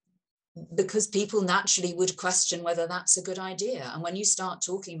 Because people naturally would question whether that's a good idea. And when you start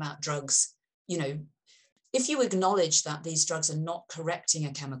talking about drugs, if you acknowledge that these drugs are not correcting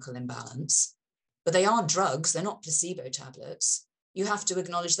a chemical imbalance, but they are drugs, they're not placebo tablets, you have to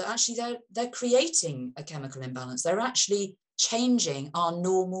acknowledge that actually they're creating a chemical imbalance. They're actually changing our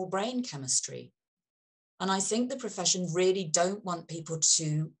normal brain chemistry. And I think the profession really don't want people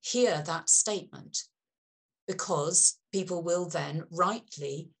to hear that statement, because people will then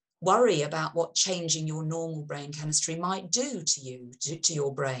rightly worry about what changing your normal brain chemistry might do to you, to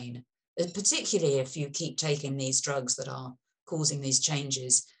your brain, particularly if you keep taking these drugs that are causing these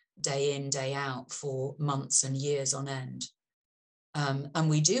changes day in, day out for months and years on end. And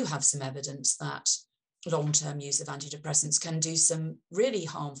we do have some evidence that long-term use of antidepressants can do some really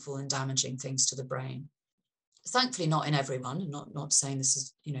harmful and damaging things to the brain. Thankfully, not in everyone. I'm not saying this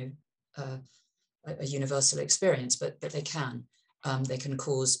is, a universal experience, but they can. They can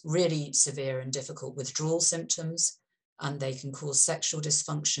cause really severe and difficult withdrawal symptoms, and they can cause sexual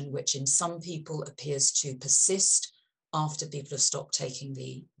dysfunction, which in some people appears to persist after people have stopped taking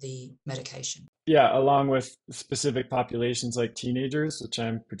the medication. Yeah, along with specific populations like teenagers, which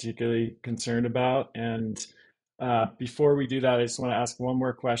I'm particularly concerned about. And before we do that, I just want to ask one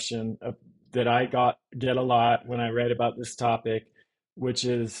more question that I get a lot when I write about this topic, which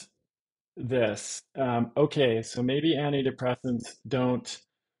is this. Okay, so maybe antidepressants don't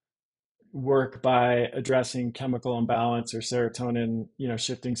work by addressing chemical imbalance or serotonin,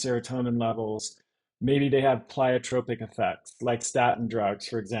 shifting serotonin levels. Maybe they have pleiotropic effects, like statin drugs,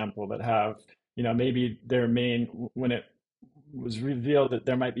 for example, that have, maybe their main, when it was revealed that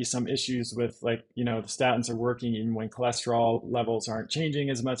there might be some issues with, like, the statins are working even when cholesterol levels aren't changing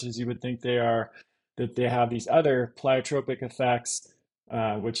as much as you would think they are, that they have these other pleiotropic effects,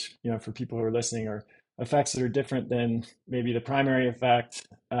 which, for people who are listening, are effects that are different than maybe the primary effect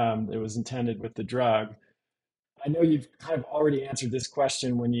that was intended with the drug. I know you've kind of already answered this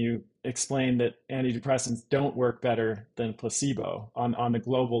question when you explained that antidepressants don't work better than placebo on the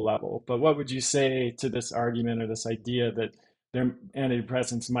global level. But what would you say to this argument or this idea that their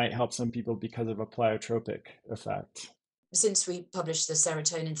antidepressants might help some people because of a pleiotropic effect? Since we published the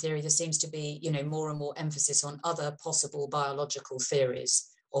serotonin theory, there seems to be, more and more emphasis on other possible biological theories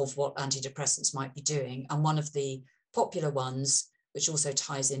of what antidepressants might be doing. And one of the popular ones, which also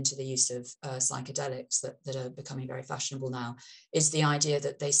ties into the use of psychedelics that are becoming very fashionable now, is the idea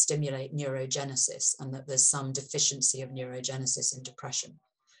that they stimulate neurogenesis and that there's some deficiency of neurogenesis in depression.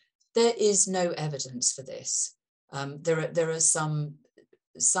 There is no evidence for this. There are some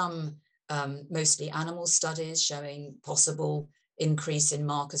mostly animal studies showing possible increase in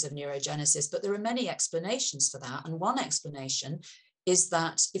markers of neurogenesis, but there are many explanations for that. And one explanation is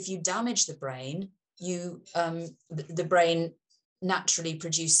that if you damage the brain, the brain naturally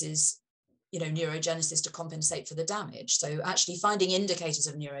produces neurogenesis to compensate for the damage. So actually finding indicators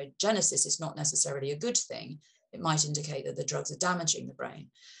of neurogenesis is not necessarily a good thing. It might indicate that the drugs are damaging the brain.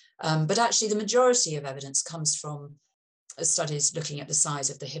 But actually the majority of evidence comes from studies looking at the size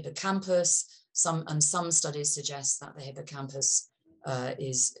of the hippocampus. Some studies suggest that the hippocampus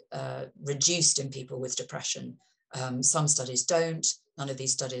is reduced in people with depression. Some studies don't. None of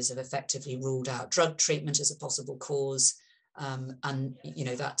these studies have effectively ruled out drug treatment as a possible cause. And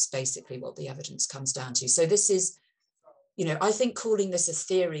that's basically what the evidence comes down to. So this is, I think calling this a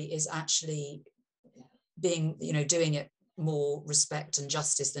theory is actually doing it more respect and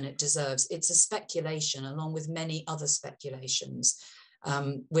justice than it deserves. It's a speculation, along with many other speculations,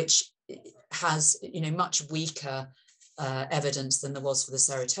 which has much weaker evidence than there was for the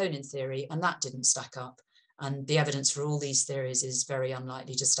serotonin theory, and that didn't stack up. And the evidence for all these theories is very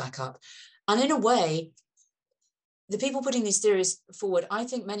unlikely to stack up. And in a way, the people putting these theories forward, I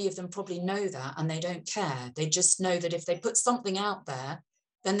think many of them probably know that, and they don't care. They just know that if they put something out there,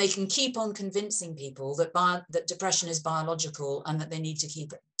 then they can keep on convincing people that depression is biological and that they need to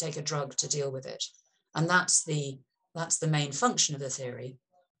take a drug to deal with it. And that's the main function of the theory,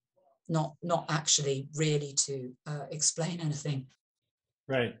 not actually really to explain anything.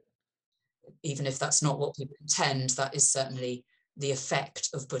 Right. Even if that's not what people intend, that is certainly the effect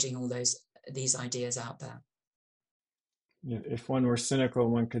of putting all these ideas out there. If one were cynical,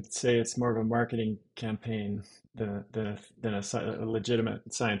 one could say it's more of a marketing campaign than a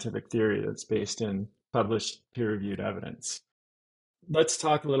legitimate scientific theory that's based in published peer-reviewed evidence. Let's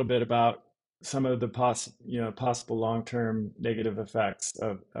talk a little bit about some of the possible long-term negative effects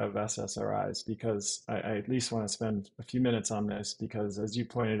of SSRIs, because I at least want to spend a few minutes on this, because as you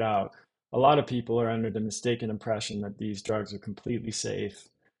pointed out, a lot of people are under the mistaken impression that these drugs are completely safe.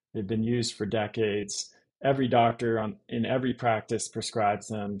 They've been used for decades. Every doctor in every practice prescribes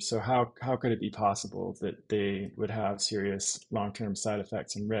them. So how could it be possible that they would have serious long-term side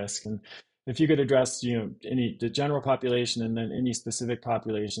effects and risk? And if you could address, the general population and then any specific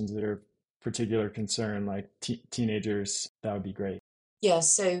populations that are of particular concern, like teenagers, that would be great. Yeah,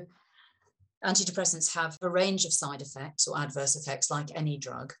 so antidepressants have a range of side effects or adverse effects like any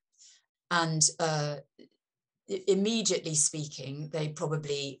drug. And immediately speaking, they're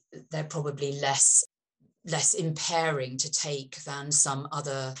probably less impairing to take than some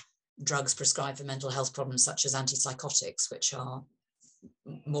other drugs prescribed for mental health problems, such as antipsychotics, which are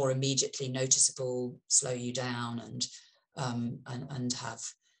more immediately noticeable, slow you down, and have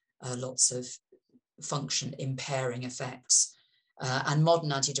lots of function impairing effects. And modern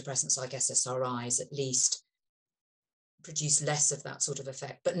antidepressants like SSRIs at least produce less of that sort of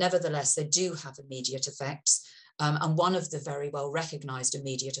effect, but nevertheless they do have immediate effects. And one of the very well recognized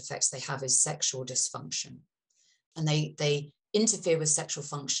immediate effects they have is sexual dysfunction. And they interfere with sexual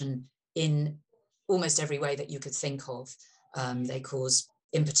function in almost every way that you could think of. They cause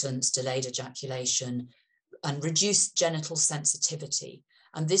impotence, delayed ejaculation, and reduced genital sensitivity.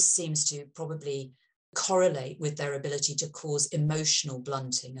 And this seems to probably correlate with their ability to cause emotional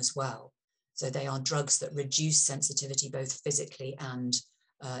blunting as well. So they are drugs that reduce sensitivity both physically and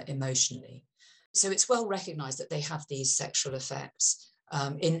emotionally. So it's well recognized that they have these sexual effects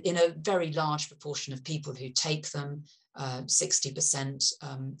in a very large proportion of people who take them, 60%,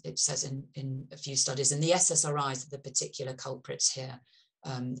 it says in a few studies. And the SSRIs are the particular culprits here.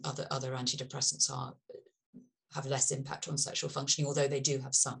 Other antidepressants have less impact on sexual functioning, although they do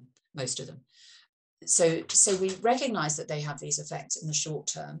have some, most of them. So we recognize that they have these effects in the short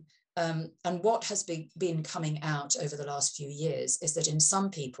term. And what has been coming out over the last few years is that in some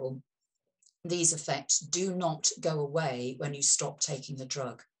people, these effects do not go away when you stop taking the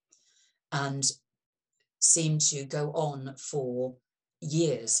drug, and seem to go on for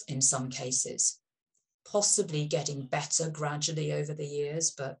years in some cases, possibly getting better gradually over the years,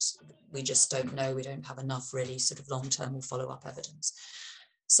 but we just don't know. We don't have enough really sort of long-term or follow-up evidence.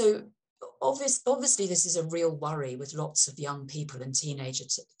 So obviously this is a real worry with lots of young people and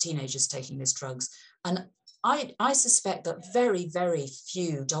teenagers taking these drugs. And I suspect that very, very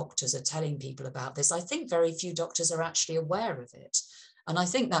few doctors are telling people about this. I think very few doctors are actually aware of it. And I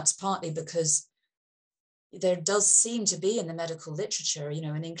think that's partly because there does seem to be in the medical literature,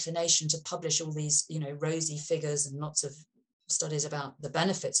 an inclination to publish all these, rosy figures and lots of studies about the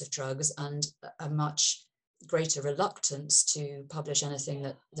benefits of drugs, and a much greater reluctance to publish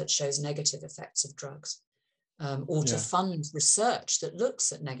anything that shows negative effects of drugs. Or to fund research that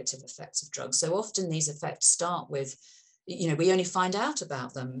looks at negative effects of drugs. So often these effects start with, we only find out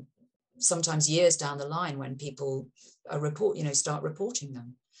about them sometimes years down the line when people start reporting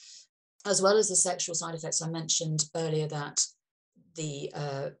them. as well as the sexual side effects. I mentioned earlier that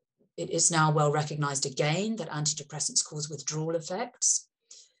it is now well recognized again that antidepressants cause withdrawal effects.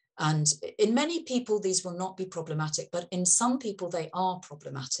 And in many people, these will not be problematic, but in some people, they are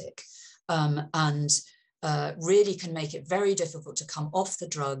problematic, and really can make it very difficult to come off the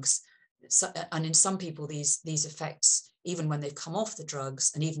drugs. So, and in some people, these effects, even when they've come off the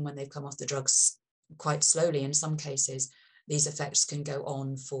drugs, and even when they've come off the drugs quite slowly, in some cases, these effects can go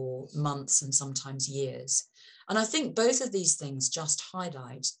on for months and sometimes years. And I think both of these things just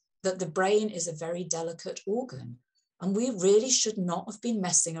highlight that the brain is a very delicate organ, and we really should not have been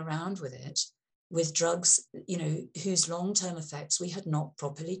messing around with it with drugs, whose long-term effects we had not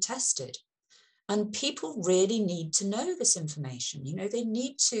properly tested. And people really need to know this information. They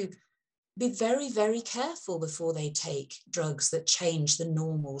need to be very, very careful before they take drugs that change the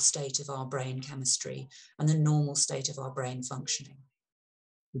normal state of our brain chemistry and the normal state of our brain functioning.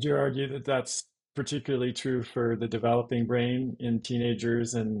 Would you argue that that's particularly true for the developing brain in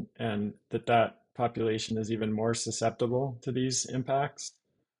teenagers and that population is even more susceptible to these impacts?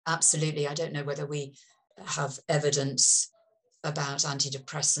 Absolutely. I don't know whether we have evidence about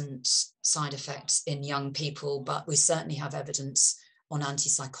antidepressant side effects in young people, but we certainly have evidence on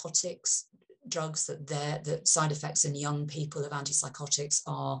antipsychotics drugs that the side effects in young people of antipsychotics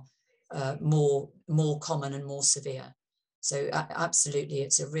are more common and more severe. So absolutely,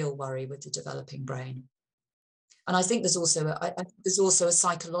 it's a real worry with the developing brain. And I think there's also a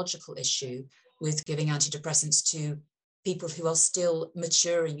psychological issue with giving antidepressants to people who are still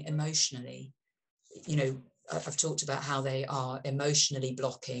maturing emotionally. I've talked about how they are emotionally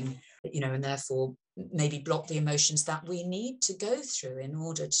blocking, and therefore maybe block the emotions that we need to go through in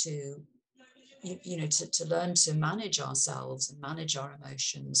order to, to learn to manage ourselves and manage our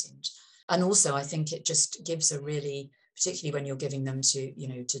emotions. And also I think it just gives a really, particularly when you're giving them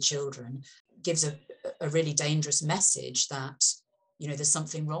to children, gives a really dangerous message that, there's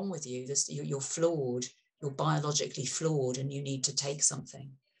something wrong with you. You're flawed, you're biologically flawed, and you need to take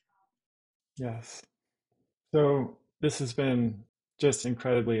something. Yes. So this has been just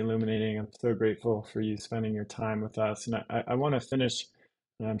incredibly illuminating. I'm so grateful for you spending your time with us. And I want to finish,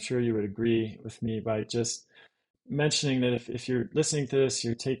 and I'm sure you would agree with me, by just mentioning that if you're listening to this,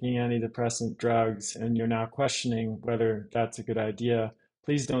 you're taking antidepressant drugs and you're now questioning whether that's a good idea,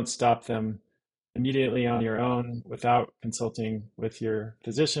 please don't stop them immediately on your own without consulting with your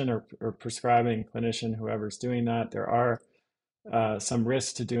physician or prescribing clinician, whoever's doing that. There are some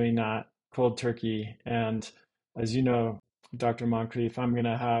risks to doing that cold turkey. And as you know, Dr. Moncrieff, I'm going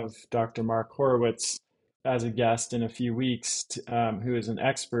to have Dr. Mark Horowitz as a guest in a few weeks, who is an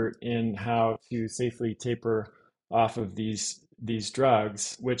expert in how to safely taper off of these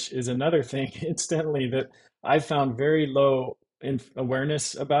drugs, which is another thing, incidentally, that I found very low in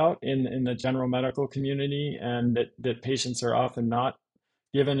awareness about in the general medical community, and that patients are often not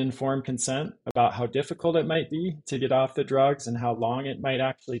given informed consent about how difficult it might be to get off the drugs and how long it might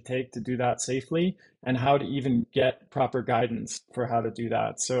actually take to do that safely, and how to even get proper guidance for how to do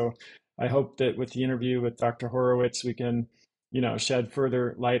that. So I hope that with the interview with Dr. Horowitz, we can, shed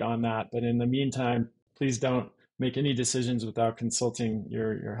further light on that. But in the meantime, please don't make any decisions without consulting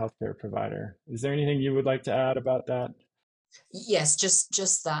your healthcare provider. Is there anything you would like to add about that? Yes,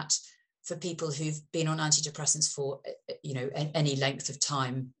 just that for people who've been on antidepressants for any length of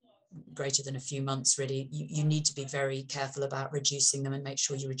time, greater than a few months, really, you need to be very careful about reducing them and make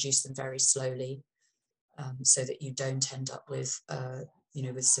sure you reduce them very slowly, so that you don't end up with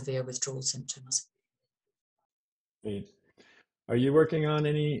with severe withdrawal symptoms. Great. Are you working on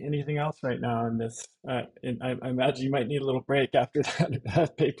anything else right now in this? I imagine you might need a little break after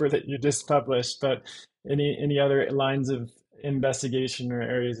that paper that you just published, but any other lines of investigation or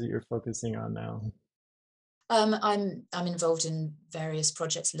areas that you're focusing on now? I'm involved in various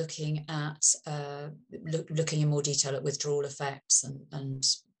projects looking at looking in more detail at withdrawal effects, and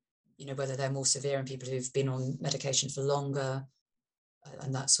whether they're more severe in people who've been on medication for longer,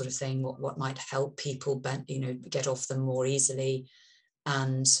 and that sort of thing. What might help people get off them more easily.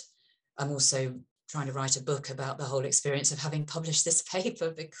 And I'm also trying to write a book about the whole experience of having published this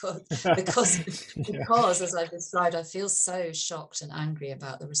paper, because Yeah. because as I've described, I feel so shocked and angry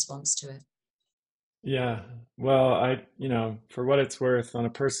about the response to it. Yeah. Well, for what it's worth, on a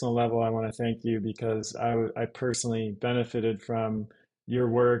personal level, I want to thank you because I personally benefited from your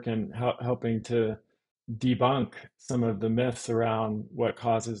work and helping to debunk some of the myths around what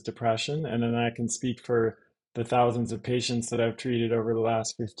causes depression. And then I can speak for the thousands of patients that I've treated over the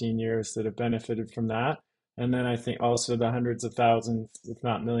last 15 years that have benefited from that. And then I think also the hundreds of thousands, if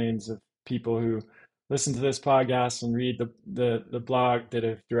not millions, of people who listen to this podcast and read the blog that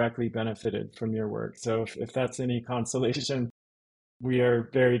have directly benefited from your work. So if that's any consolation, we are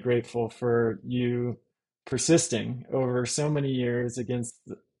very grateful for you persisting over so many years against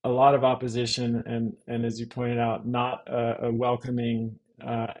a lot of opposition and as you pointed out, not a welcoming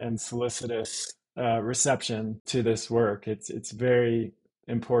and solicitous reception to this work. It's very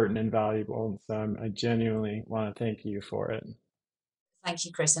important and valuable. So I genuinely want to thank you for it. Thank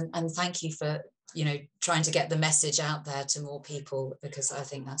you, Chris, and thank you for trying to get the message out there to more people, because I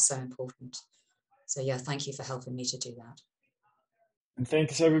think that's so important. So yeah, thank you for helping me to do that. And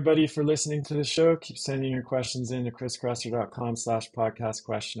thanks everybody for listening to the show. Keep sending your questions in to chriskresser.com/podcast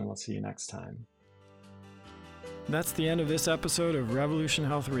question, and we'll see you next time. That's the end of this episode of Revolution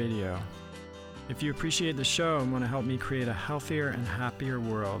Health Radio. If you appreciate the show and want to help me create a healthier and happier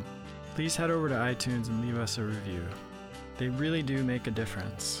world, please head over to iTunes and leave us a review. They really do make a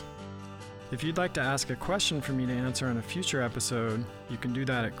difference. If you'd like to ask a question for me to answer on a future episode, you can do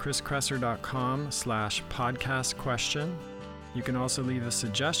that at chriskresser.com/podcast question. You can also leave a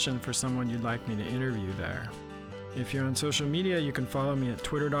suggestion for someone you'd like me to interview there. If you're on social media, you can follow me at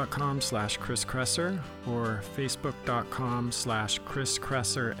twitter.com/chriskresser or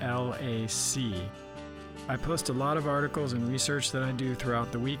facebook.com/chriskresserlac. I post a lot of articles and research that I do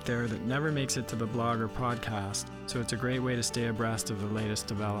throughout the week there that never makes it to the blog or podcast, so it's a great way to stay abreast of the latest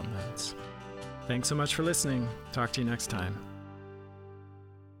developments. Thanks so much for listening. Talk to you next time.